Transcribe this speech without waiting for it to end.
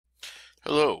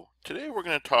Hello, today we're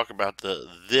going to talk about the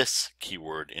this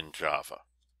keyword in Java.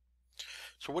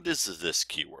 So what is the this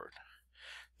keyword?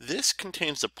 This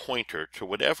contains a pointer to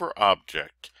whatever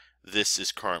object this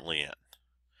is currently in.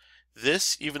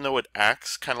 This, even though it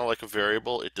acts kind of like a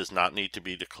variable, it does not need to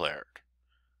be declared.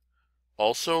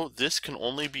 Also, this can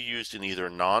only be used in either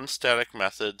non-static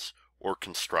methods or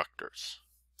constructors.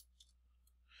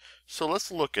 So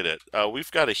let's look at it.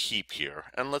 We've got a heap here,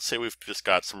 and let's say we've just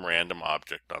got some random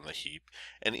object on the heap,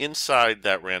 and inside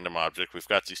that random object we've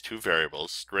got these two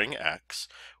variables, string x,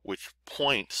 which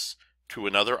points to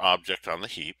another object on the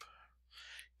heap,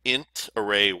 int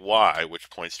array y, which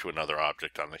points to another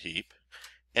object on the heap,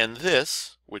 and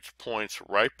this, which points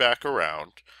right back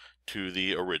around to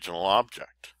the original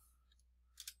object.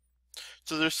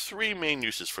 So there's three main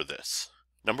uses for this.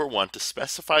 Number one, to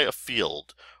specify a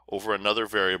field over another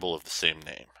variable of the same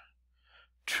name.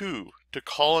 2, to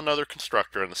call another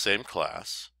constructor in the same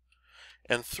class.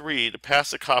 And 3, to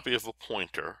pass a copy of a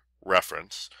pointer,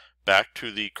 reference, back to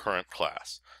the current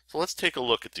class. So let's take a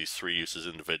look at these three uses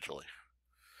individually.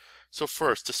 So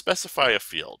first, to specify a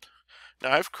field.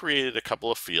 Now I've created a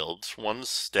couple of fields. One's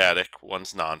static,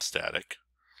 one's non-static.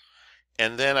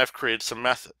 And then I've created some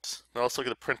methods. Now let's look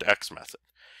at the printx method.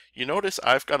 You notice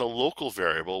I've got a local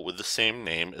variable with the same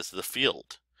name as the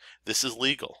field. This is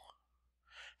legal.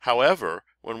 However,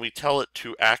 when we tell it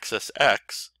to access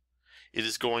x, it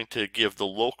is going to give the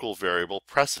local variable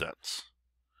precedence.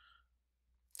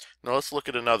 Now let's look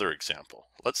at another example.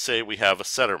 Let's say we have a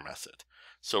setter method.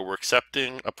 So we're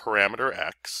accepting a parameter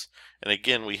x, and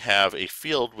again we have a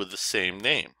field with the same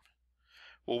name.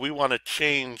 Well, we want to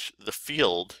change the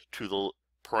field to the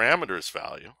parameter's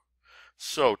value.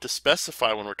 So to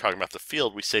specify when we're talking about the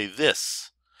field, we say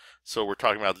this. So we're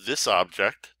talking about this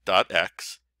object dot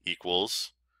x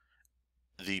equals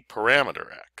the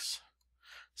parameter x.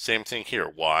 Same thing here,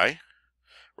 y.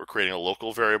 We're creating a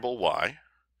local variable y,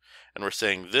 and we're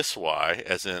saying this y,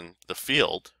 as in the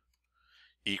field,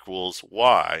 equals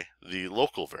y, the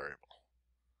local variable.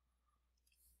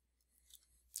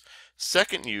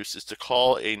 Second use is to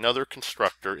call another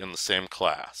constructor in the same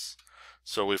class.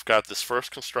 So we've got this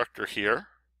first constructor here,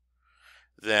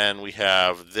 then we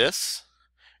have this,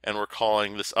 and we're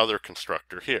calling this other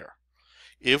constructor here.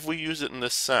 If we use it in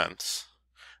this sense,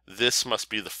 this must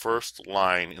be the first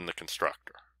line in the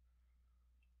constructor.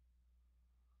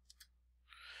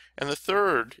 And the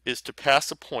third is to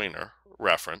pass a pointer,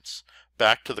 reference,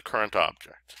 back to the current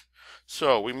object.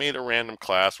 So we made a random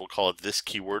class, we'll call it this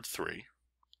keyword 3.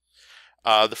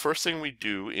 The first thing we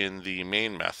do in the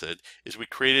main method is we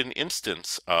created an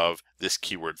instance of this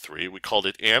keyword 3. We called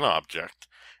it an object,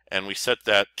 and we set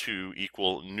that to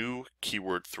equal new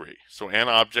keyword 3. So an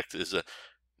object is a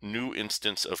new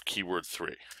instance of keyword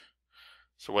 3.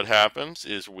 So what happens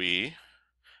is we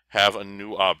have a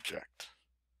new object.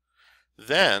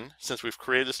 Then, since we've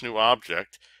created this new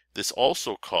object, this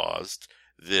also caused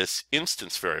this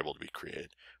instance variable to be created,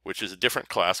 which is a different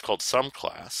class called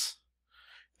SumClass.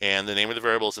 And the name of the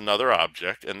variable is another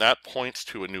object, and that points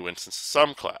to a new instance of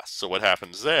SumClass. So what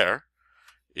happens there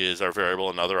is our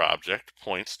variable another object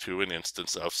points to an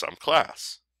instance of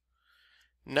SumClass.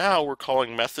 Now we're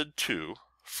calling method 2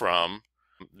 from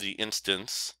the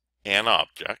instance an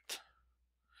object,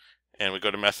 and we go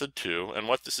to method 2, and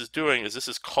what this is doing is this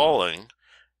is calling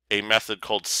a method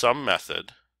called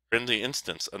SumMethod in the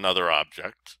instance another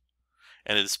object,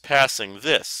 and it is passing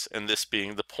this, and this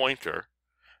being the pointer,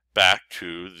 back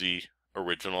to the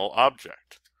original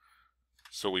object.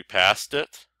 So we passed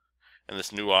it, and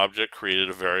this new object created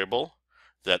a variable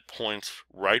that points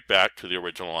right back to the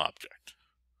original object.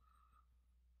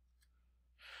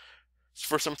 So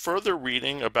for some further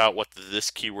reading about what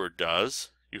this keyword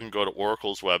does, you can go to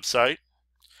Oracle's website.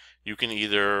 You can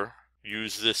either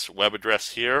use this web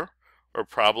address here, or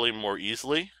probably more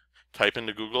easily, type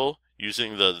into Google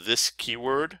using the this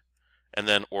keyword and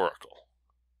then Oracle.